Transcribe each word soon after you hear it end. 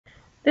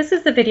This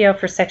is the video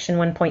for section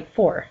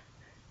 1.4.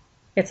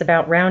 It's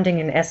about rounding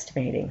and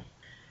estimating.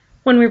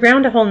 When we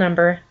round a whole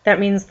number, that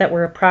means that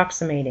we're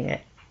approximating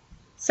it.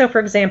 So for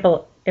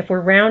example, if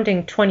we're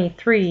rounding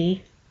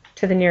 23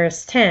 to the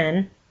nearest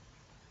 10,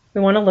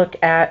 we want to look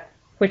at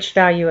which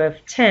value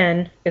of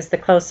 10 is the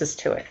closest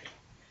to it.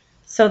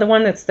 So the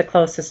one that's the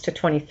closest to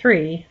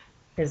 23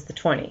 is the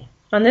 20.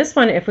 On this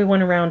one, if we want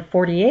to round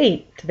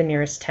 48 to the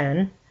nearest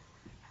 10,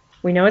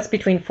 we know it's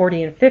between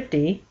 40 and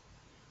 50,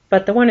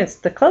 but the one it's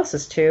the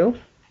closest to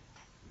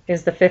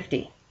is the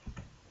 50.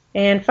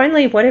 And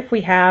finally, what if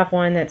we have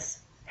one that's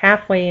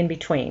halfway in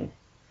between?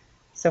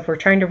 So if we're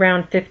trying to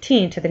round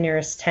 15 to the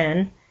nearest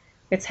 10,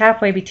 it's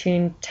halfway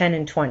between 10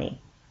 and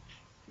 20.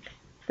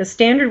 The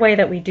standard way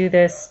that we do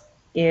this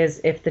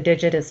is if the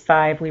digit is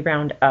 5, we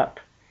round up.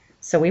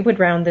 So we would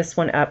round this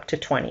one up to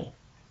 20.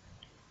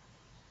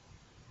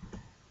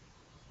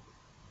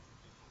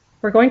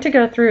 We're going to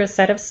go through a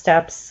set of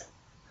steps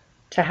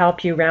to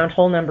help you round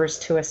whole numbers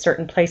to a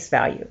certain place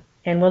value.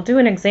 And we'll do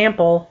an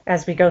example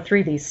as we go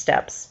through these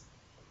steps.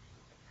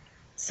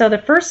 So the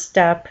first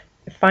step,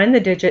 find the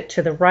digit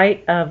to the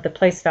right of the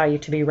place value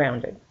to be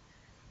rounded.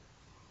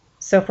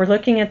 So if we're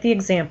looking at the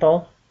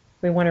example,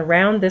 we want to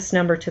round this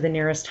number to the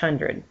nearest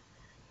hundred.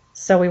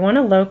 So we want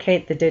to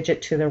locate the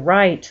digit to the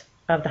right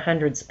of the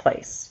hundreds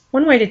place.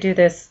 One way to do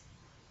this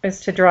is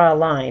to draw a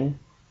line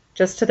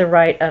just to the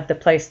right of the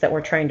place that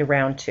we're trying to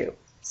round to.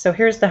 So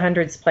here's the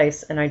hundreds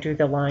place, and I drew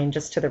the line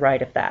just to the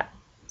right of that.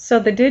 So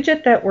the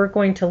digit that we're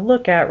going to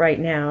look at right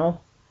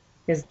now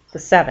is the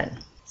 7.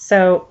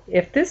 So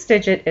if this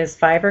digit is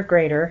 5 or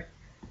greater,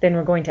 then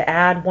we're going to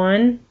add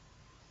 1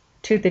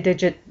 to the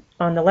digit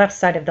on the left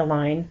side of the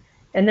line,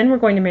 and then we're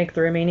going to make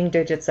the remaining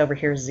digits over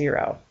here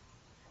 0.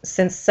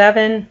 Since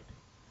 7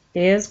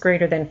 is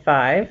greater than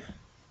 5,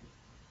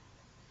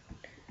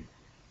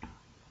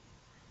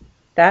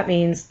 that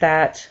means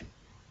that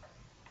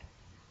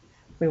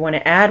we want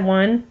to add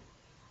 1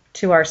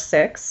 to our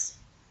 6.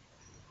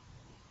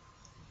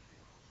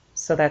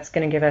 So that's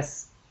going to give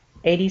us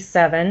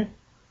 87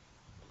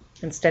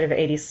 instead of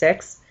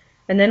 86.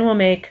 And then we'll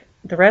make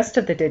the rest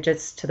of the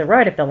digits to the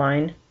right of the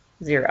line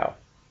 0.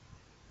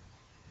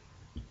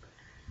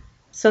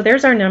 So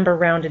there's our number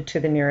rounded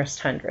to the nearest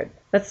hundred.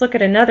 Let's look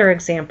at another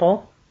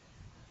example.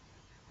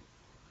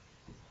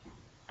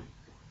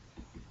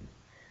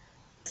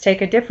 Let's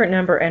take a different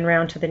number and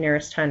round to the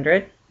nearest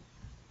hundred.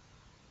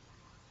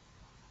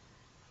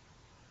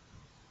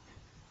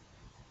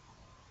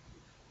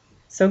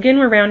 So again,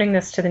 we're rounding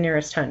this to the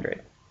nearest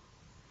hundred.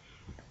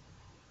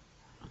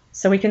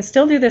 So we can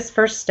still do this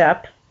first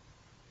step.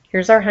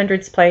 Here's our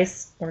hundreds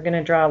place. We're going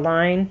to draw a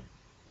line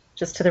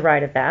just to the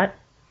right of that.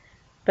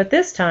 But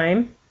this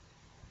time,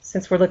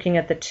 since we're looking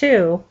at the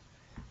 2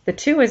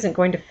 isn't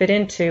going to fit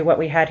into what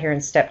we had here in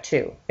step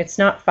 2. It's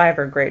not 5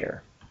 or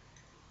greater.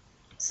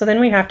 So then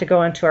we have to go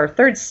on to our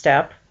third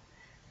step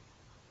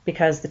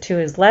because the 2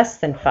 is less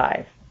than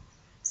 5.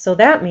 So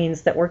that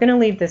means that we're going to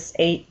leave this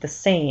 8 the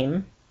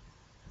same,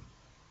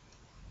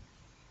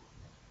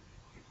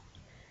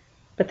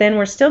 but then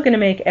we're still going to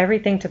make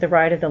everything to the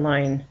right of the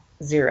line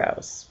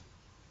zeros.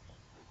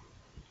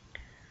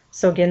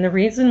 So again, the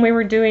reason we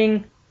were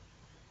doing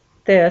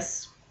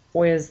this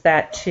was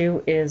that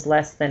 2 is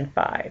less than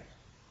 5.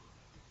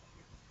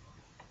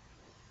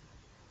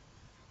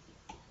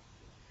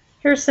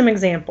 Here's some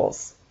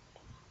examples.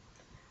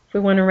 If we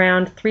want to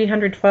round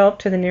 312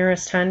 to the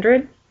nearest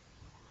hundred,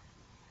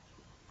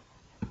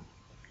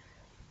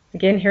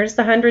 again, here's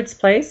the hundreds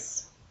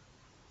place.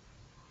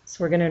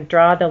 So we're going to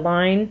draw the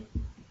line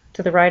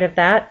to the right of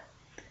that.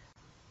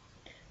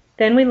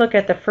 Then we look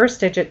at the first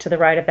digit to the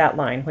right of that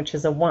line, which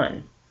is a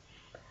 1.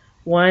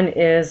 1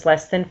 is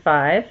less than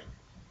 5.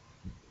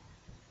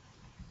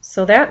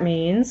 So that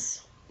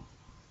means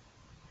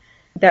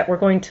that we're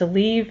going to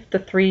leave the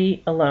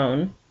 3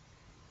 alone,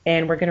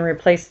 and we're going to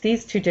replace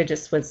these two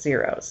digits with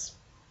zeros.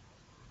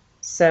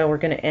 So we're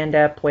going to end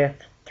up with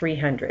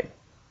 300.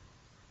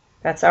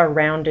 That's our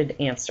rounded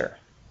answer.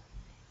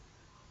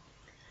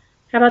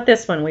 How about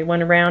this one? We want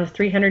to round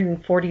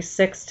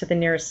 346 to the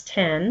nearest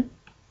 10.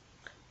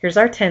 Here's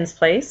our tens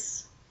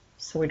place.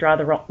 So we draw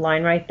the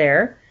line right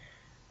there.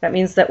 That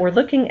means that we're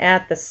looking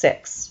at the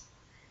 6.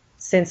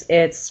 Since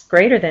it's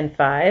greater than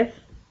 5,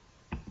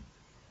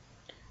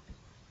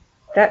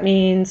 that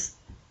means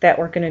that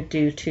we're going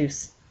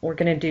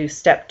to do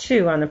step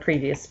 2 on the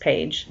previous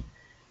page,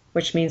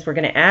 which means we're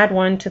going to add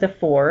 1 to the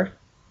 4.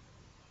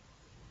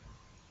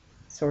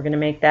 So we're going to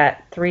make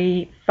that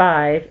 3,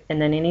 5,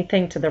 and then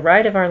anything to the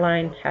right of our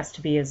line has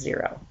to be a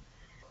 0.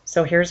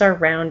 So here's our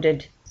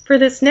rounded. For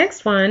this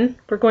next one,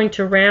 we're going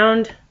to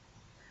round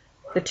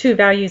the 2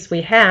 values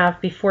we have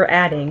before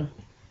adding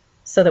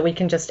so that we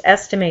can just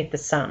estimate the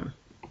sum.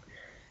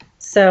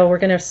 So we're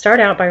going to start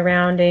out by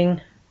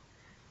rounding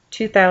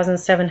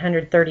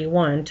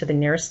 2,731 to the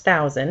nearest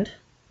thousand.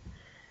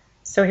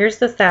 So here's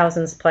the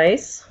thousands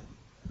place.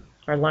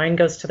 Our line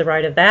goes to the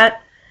right of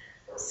that.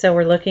 So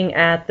we're looking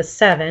at the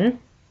 7.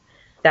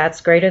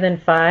 That's greater than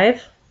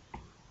 5.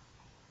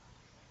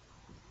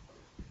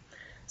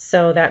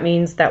 So that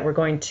means that we're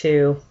going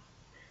to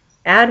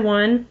add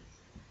 1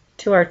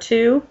 to our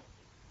 2.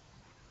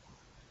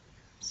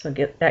 So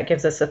that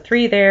gives us a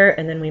 3 there,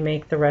 and then we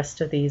make the rest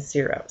of these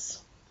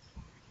zeros.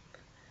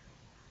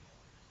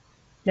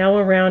 Now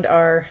we'll round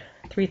our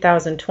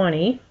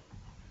 3020.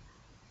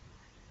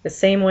 The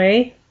same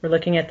way, we're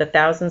looking at the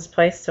thousands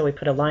place, so we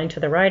put a line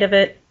to the right of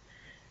it.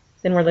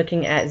 Then we're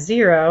looking at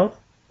 0,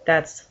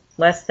 that's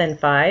less than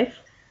 5.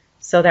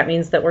 So that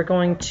means that we're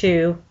going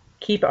to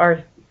keep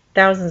our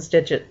thousands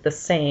digit the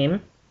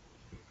same.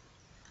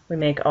 We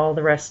make all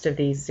the rest of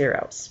these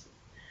zeros.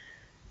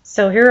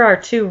 So here are our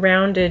two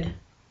rounded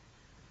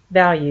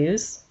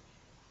values.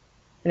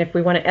 And if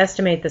we want to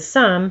estimate the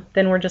sum,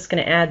 then we're just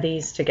going to add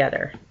these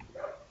together.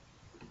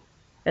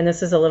 And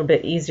this is a little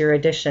bit easier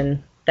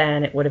addition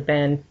than it would have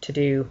been to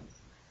do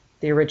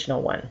the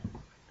original one.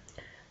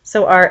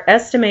 So our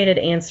estimated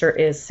answer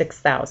is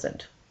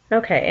 6,000.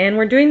 Okay, and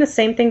we're doing the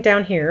same thing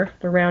down here.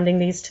 We're rounding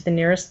these to the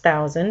nearest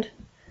thousand.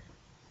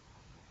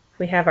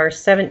 We have our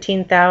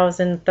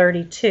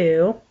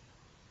 17,032.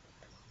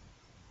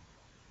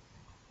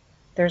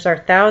 There's our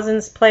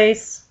thousands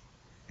place.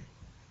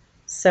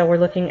 So we're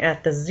looking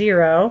at the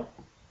 0.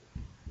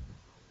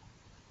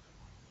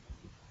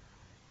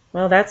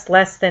 Well, that's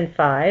less than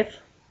 5.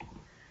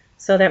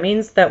 So that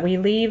means that we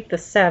leave the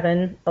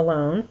 7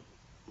 alone.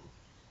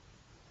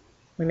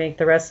 We make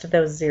the rest of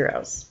those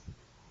zeros.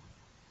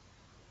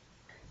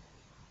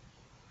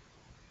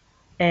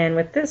 And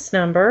with this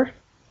number,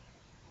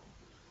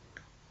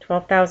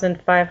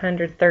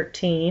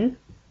 12,513,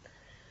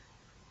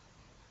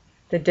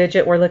 the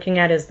digit we're looking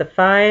at is the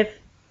 5.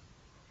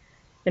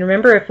 And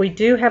remember, if we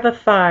do have a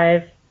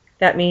 5,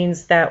 that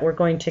means that we're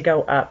going to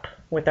go up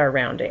with our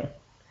rounding.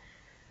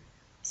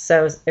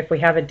 So if we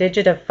have a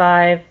digit of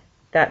 5,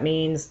 that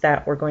means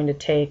that we're going to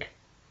take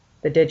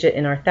the digit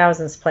in our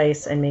thousands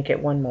place and make it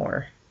one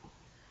more.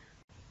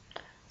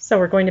 So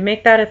we're going to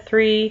make that a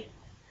 3,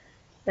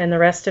 and the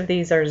rest of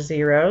these are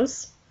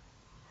zeros.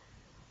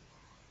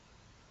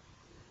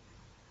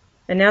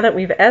 And now that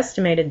we've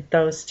estimated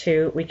those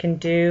two, we can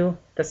do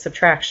the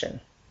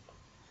subtraction.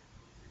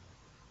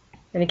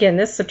 And again,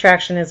 this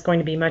subtraction is going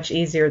to be much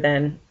easier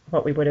than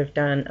what we would have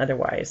done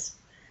otherwise.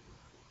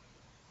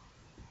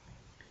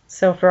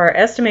 So for our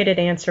estimated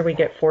answer, we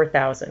get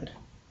 4,000.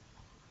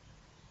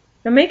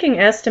 Now, making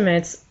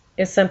estimates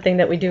is something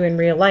that we do in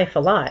real life a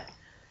lot.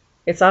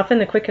 It's often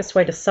the quickest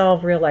way to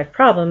solve real-life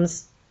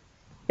problems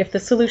if the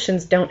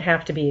solutions don't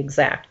have to be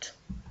exact.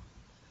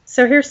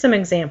 So here's some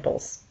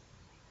examples.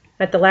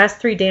 At the last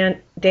three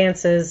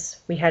dances,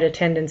 we had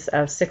attendance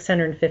of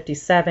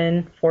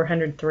 657,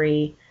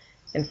 403,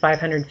 and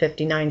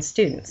 559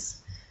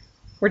 students.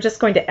 We're just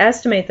going to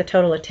estimate the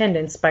total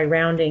attendance by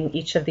rounding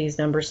each of these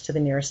numbers to the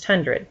nearest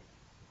hundred.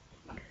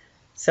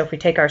 So if we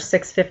take our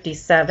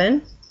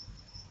 657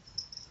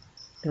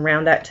 and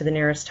round that to the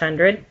nearest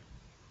hundred,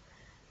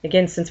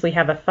 again, since we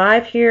have a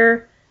 5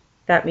 here,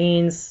 that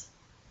means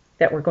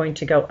that we're going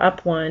to go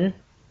up 1.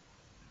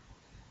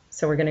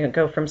 So we're going to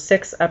go from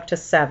 6 up to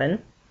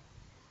 7.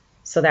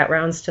 So that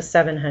rounds to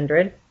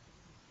 700.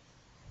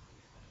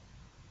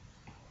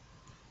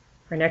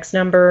 Our next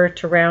number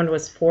to round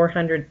was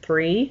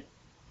 403.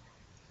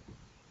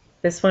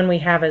 This one we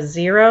have a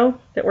 0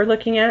 that we're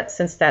looking at.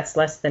 Since that's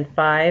less than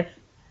 5,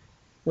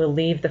 we'll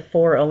leave the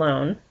 4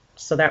 alone.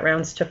 So that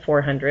rounds to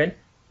 400.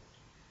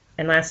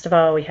 And last of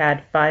all, we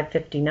had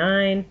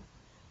 559.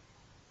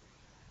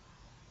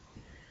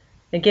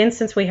 Again,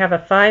 since we have a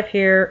 5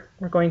 here,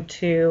 we're going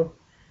to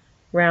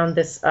round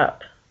this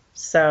up.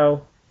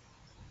 So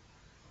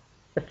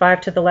the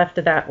 5 to the left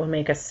of that will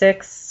make a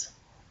 6.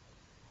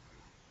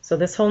 So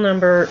this whole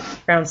number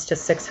rounds to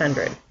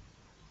 600.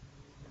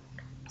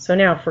 So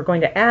now if we're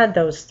going to add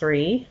those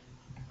three,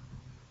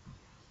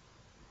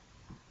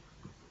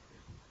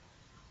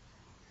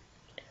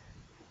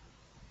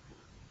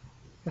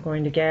 we're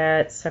going to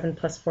get 7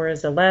 plus 4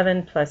 is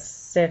 11, plus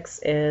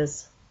 6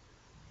 is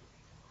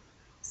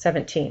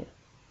 17.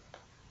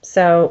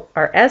 So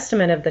our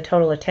estimate of the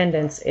total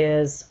attendance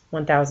is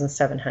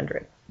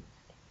 1,700.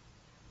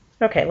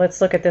 Okay, let's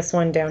look at this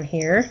one down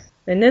here.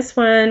 In this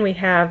one, we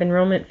have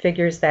enrollment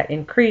figures that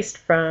increased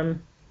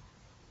from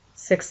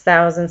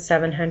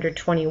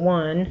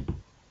 6,721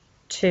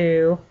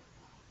 to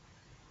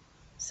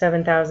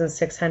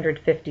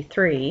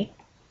 7,653.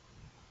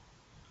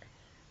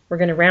 We're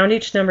going to round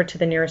each number to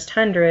the nearest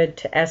hundred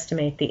to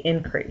estimate the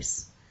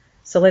increase.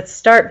 So let's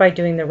start by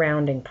doing the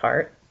rounding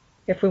part.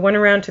 If we want to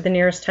round to the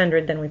nearest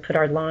hundred, then we put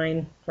our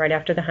line right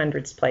after the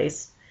hundreds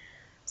place.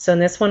 So in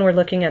this one, we're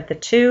looking at the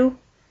 2.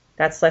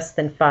 That's less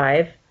than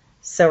 5.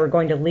 So we're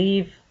going to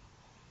leave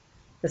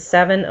the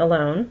 7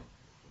 alone.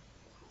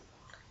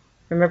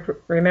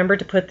 Remember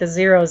to put the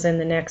zeros in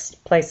the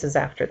next places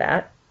after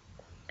that.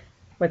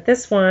 With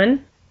this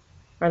one,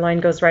 our line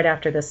goes right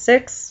after the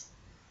 6.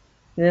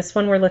 In this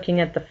one, we're looking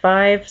at the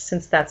 5.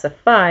 Since that's a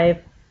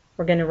 5,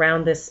 we're going to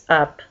round this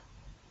up.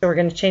 So we're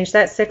going to change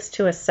that 6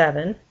 to a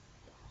 7, and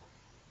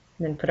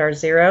then put our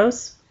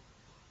zeros.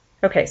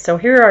 Okay, so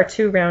here are our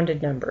two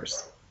rounded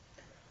numbers.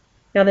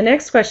 Now the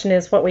next question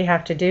is what we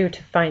have to do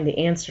to find the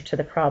answer to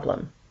the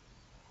problem.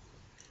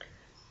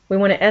 We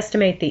want to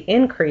estimate the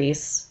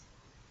increase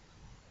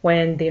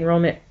when the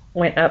enrollment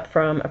went up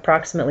from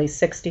approximately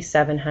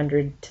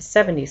 6,700 to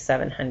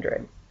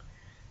 7,700.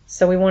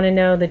 So we want to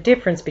know the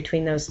difference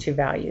between those two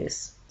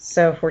values.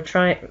 So if we're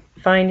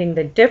finding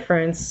the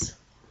difference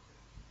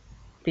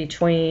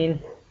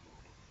between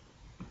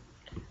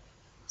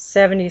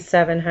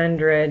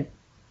 7,700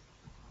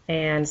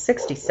 and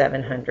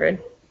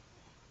 6,700,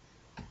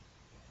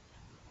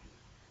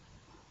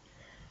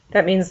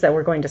 that means that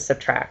we're going to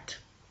subtract.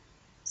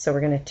 So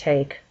we're going to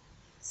take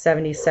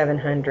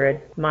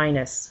 7,700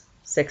 minus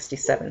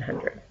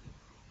 6,700.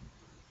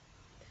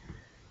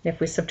 If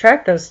we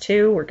subtract those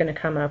two, we're going to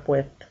come up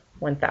with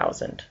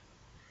 1,000.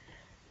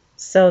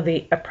 So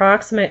the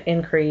approximate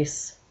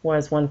increase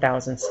was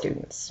 1,000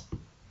 students.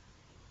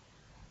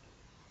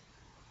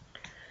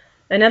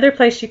 Another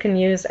place you can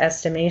use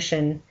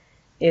estimation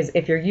is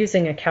if you're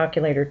using a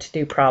calculator to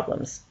do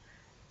problems.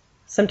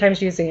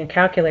 Sometimes using a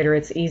calculator,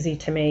 it's easy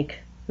to make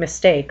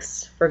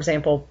mistakes. For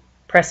example,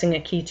 pressing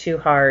a key too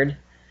hard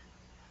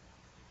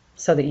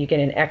so that you get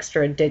an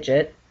extra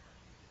digit,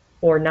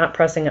 or not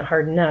pressing it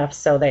hard enough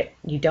so that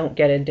you don't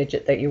get a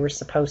digit that you were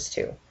supposed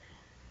to.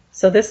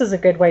 So this is a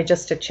good way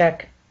just to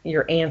check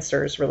your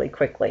answers really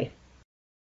quickly.